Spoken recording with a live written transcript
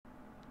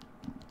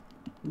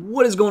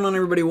What is going on,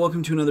 everybody?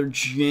 Welcome to another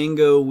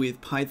Django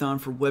with Python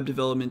for web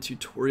development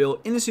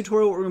tutorial. In this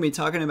tutorial, what we're going to be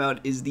talking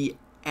about is the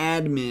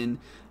admin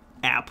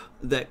app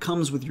that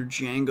comes with your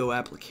Django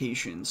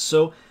application.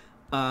 So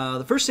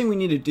the first thing we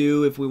need to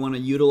do if we want to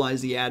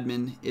utilize the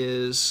admin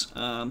is,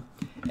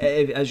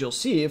 as you'll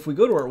see, if we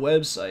go to our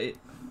website,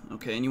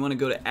 okay, and you want to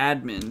go to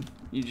admin,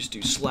 you just do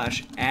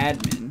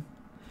 /admin,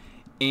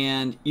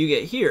 and you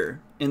get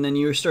here, and then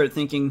you start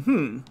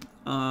thinking,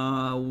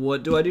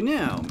 what do I do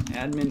now?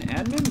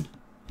 Admin?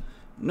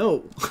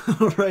 No,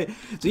 right?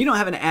 So you don't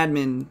have an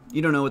admin,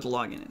 you don't know what the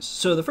login is.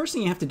 So the first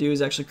thing you have to do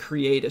is actually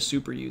create a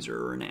super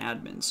user or an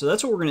admin. So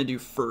that's what we're going to do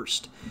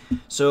first.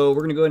 So we're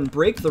going to go ahead and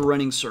break the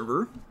running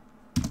server,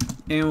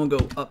 and we'll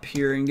go up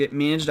here and get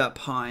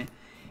manage.py.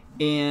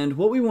 And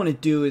what we want to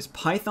do is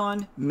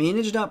Python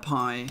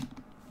manage.py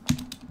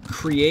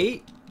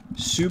create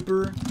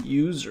super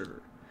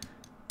user.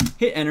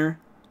 Hit enter,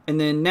 and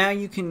then now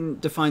you can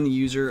define the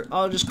user.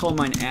 I'll just call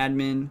mine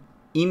admin.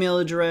 Email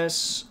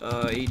address,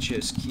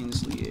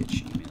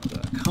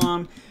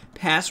 hskinsley@gmail.com.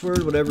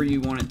 Password, whatever you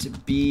want it to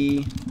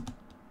be.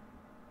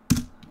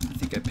 I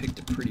think I picked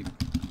a pretty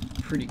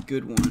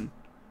good one.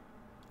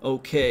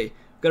 Okay,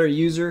 got our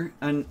user,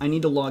 and I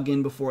need to log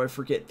in before I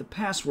forget the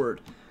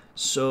password.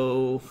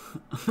 So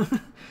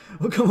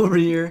we'll come over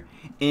here,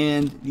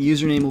 and the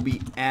username will be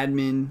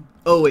admin.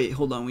 Oh wait,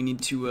 hold on. We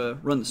need to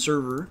run the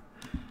server.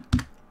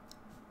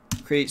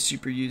 Create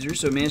super user.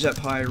 So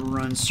manage.py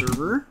run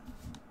server.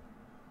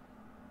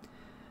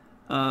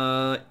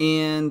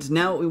 And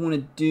now what we want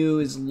to do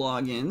is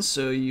log in.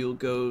 So you'll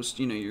go,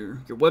 your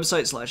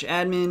website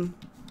 /admin,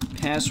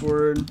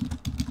 password.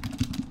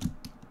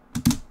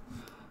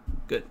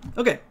 Good.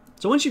 Okay.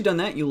 So once you've done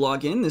that, you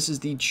log in. This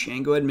is the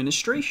Django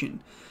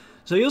administration.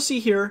 So you'll see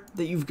here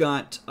that you've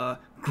got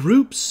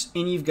groups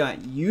and you've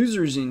got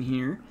users in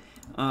here.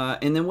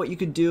 And then what you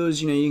could do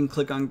is, you can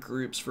click on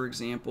groups, for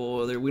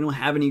example. We don't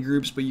have any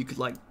groups, but you could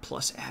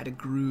plus add a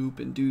group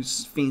and do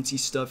fancy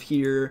stuff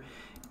here.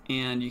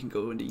 And you can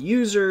go into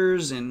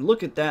users and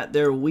look at that.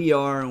 There we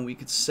are, and we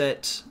could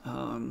set,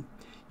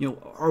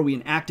 are we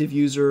an active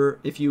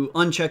user? If you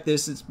uncheck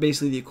this, it's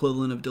basically the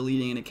equivalent of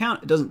deleting an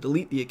account. It doesn't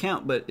delete the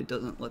account, but it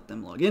doesn't let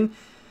them log in.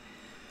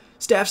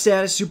 Staff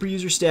status, super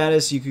user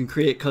status. You can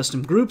create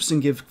custom groups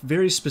and give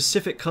very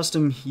specific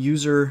custom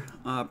user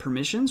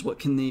permissions. What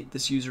can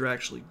this user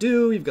actually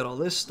do? You've got all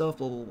this stuff,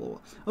 blah, blah, blah.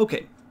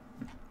 Okay,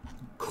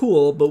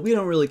 cool, but we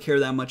don't really care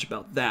that much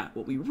about that.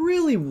 What we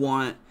really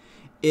want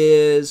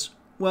is,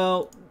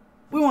 well,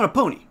 we want a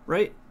pony,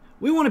 right?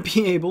 We want to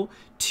be able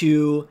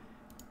to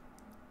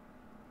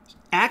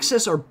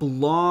access our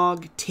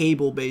blog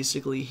table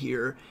basically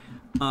here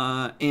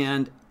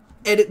and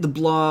edit the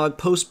blog,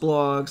 post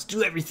blogs,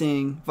 do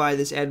everything via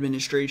this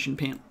administration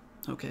panel,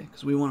 okay?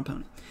 Because we want a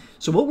pony.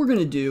 So what we're going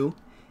to do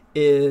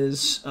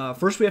is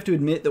first we have to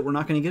admit that we're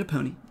not going to get a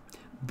pony,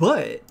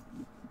 but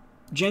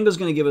Django's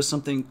going to give us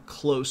something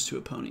close to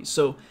a pony.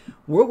 So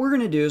what we're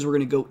going to do is we're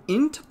going to go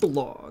into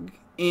blog,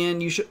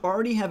 and you should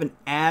already have an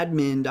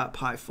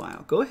admin.py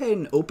file. Go ahead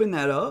and open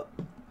that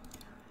up.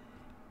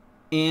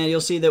 And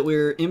you'll see that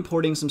we're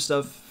importing some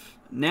stuff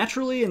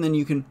naturally, and then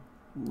you can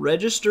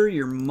register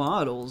your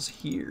models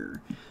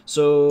here.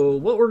 So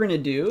what we're going to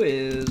do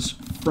is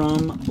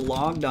from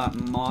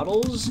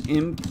blog.models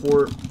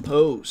import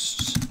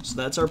posts. So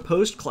that's our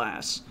post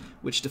class,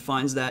 which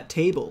defines that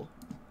table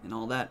and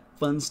all that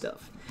fun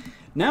stuff.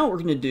 Now what we're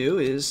going to do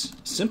is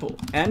simple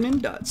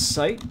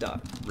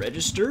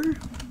admin.site.register.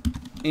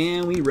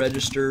 And we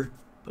register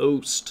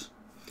post.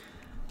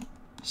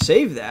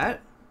 Save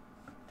that.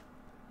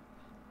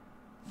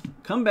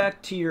 Come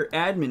back to your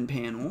admin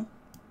panel.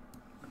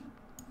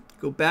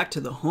 Go back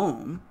to the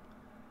home.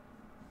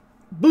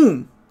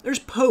 Boom! There's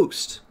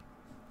post.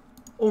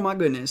 Oh my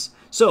goodness.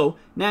 So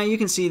now you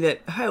can see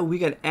that we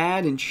got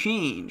add and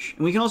change.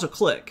 And we can also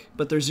click,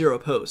 but there's 0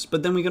 posts.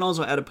 But then we can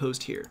also add a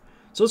post here.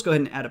 So let's go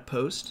ahead and add a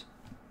post.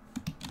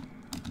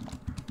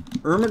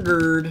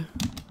 Ermagerd.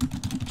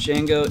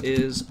 Django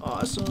is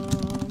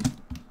awesome.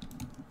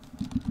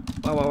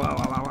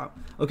 Wow.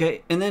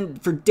 Okay, and then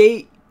for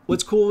date,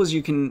 what's cool is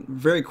you can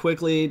very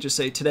quickly just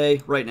say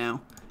today, right now,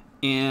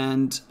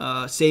 and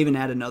save and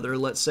add another.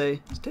 Let's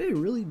say, is today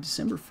really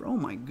December? Oh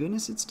my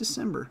goodness, it's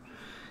December.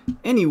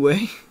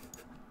 Anyway,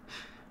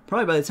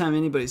 probably by the time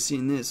anybody's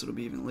seeing this, it'll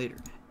be even later.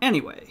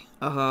 Anyway,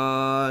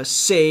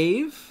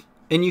 save,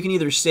 and you can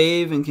either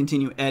save and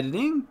continue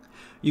editing,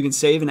 you can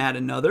save and add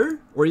another,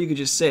 or you could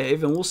just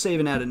save, and we'll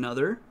save and add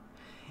another.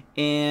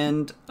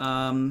 And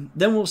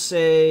then we'll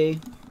say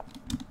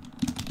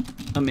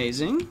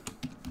amazing,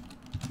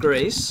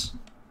 grace,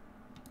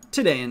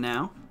 today and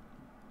now.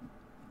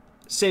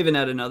 Save and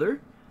add another.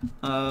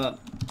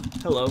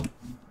 Hello,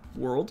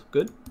 world,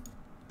 good.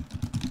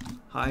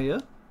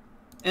 Hiya.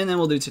 And then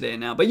we'll do today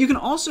and now. But you can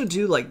also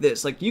do like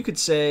this. Like you could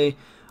say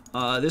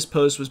this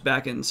post was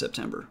back in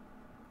September.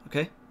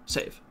 Okay,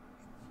 save.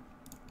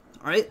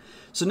 All right,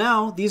 so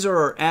now these are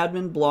our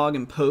admin, blog,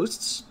 and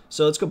posts.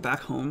 So let's go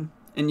back home.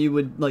 And you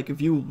would, like, if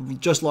you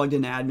just logged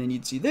in admin,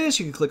 you'd see this.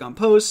 You could click on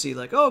posts, see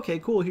like, oh, okay,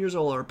 cool, here's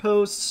all our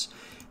posts.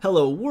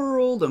 Hello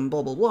world, and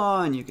blah, blah,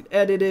 blah. And you could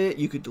edit it,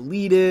 you could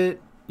delete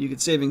it, you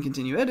could save and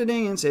continue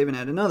editing, and save and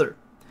add another.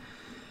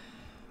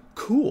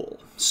 Cool.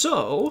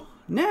 So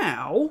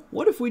now,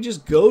 what if we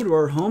just go to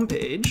our home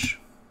page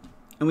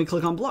and we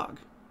click on blog?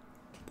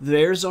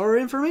 There's our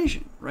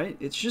information, right?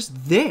 It's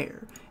just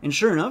there. And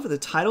sure enough, the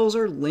titles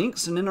are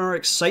links, and in our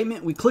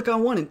excitement, we click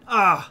on one and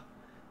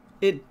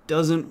it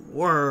doesn't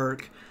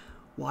work.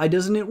 Why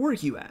doesn't it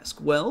work, you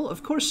ask? Well,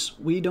 of course,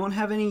 we don't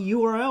have any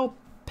URL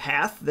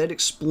path that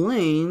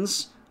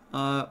explains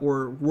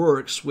or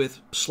works with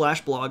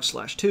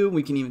 /blog/2.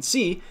 We can even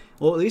see,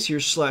 well, at least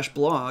here's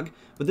 /blog,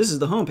 but this is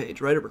the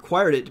homepage, right? It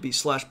required it to be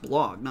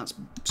 /blog, not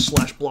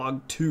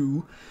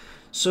 /blog2.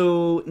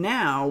 So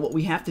now what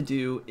we have to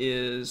do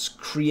is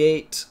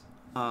create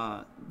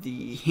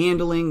the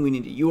handling. We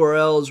need the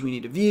URLs, we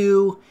need a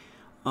view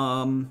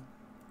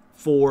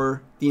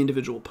for the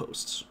individual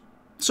posts.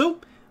 So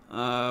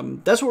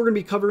that's what we're going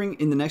to be covering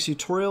in the next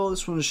tutorial.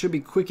 This one should be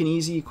quick and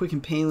easy, quick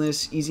and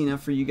painless, easy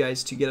enough for you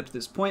guys to get up to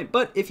this point.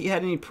 But if you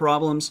had any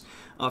problems,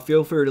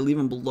 feel free to leave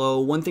them below.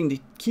 One thing to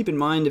keep in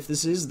mind, if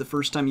this is the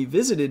first time you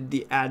visited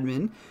the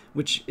admin,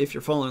 which if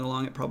you're following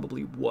along, it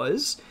probably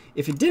was.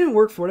 If it didn't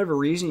work for whatever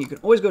reason, you can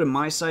always go to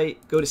My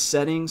Site, go to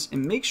Settings,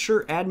 and make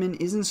sure admin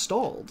is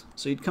installed.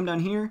 So you'd come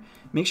down here,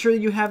 make sure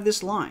that you have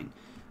this line.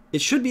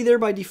 It should be there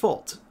by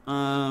default,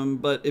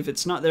 but if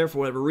it's not there for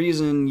whatever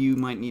reason, you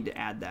might need to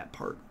add that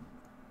part.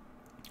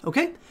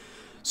 Okay,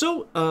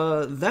 so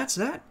that's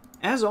that.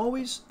 As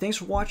always, thanks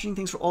for watching,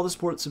 thanks for all the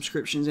support,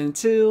 subscriptions, and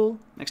until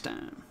next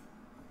time.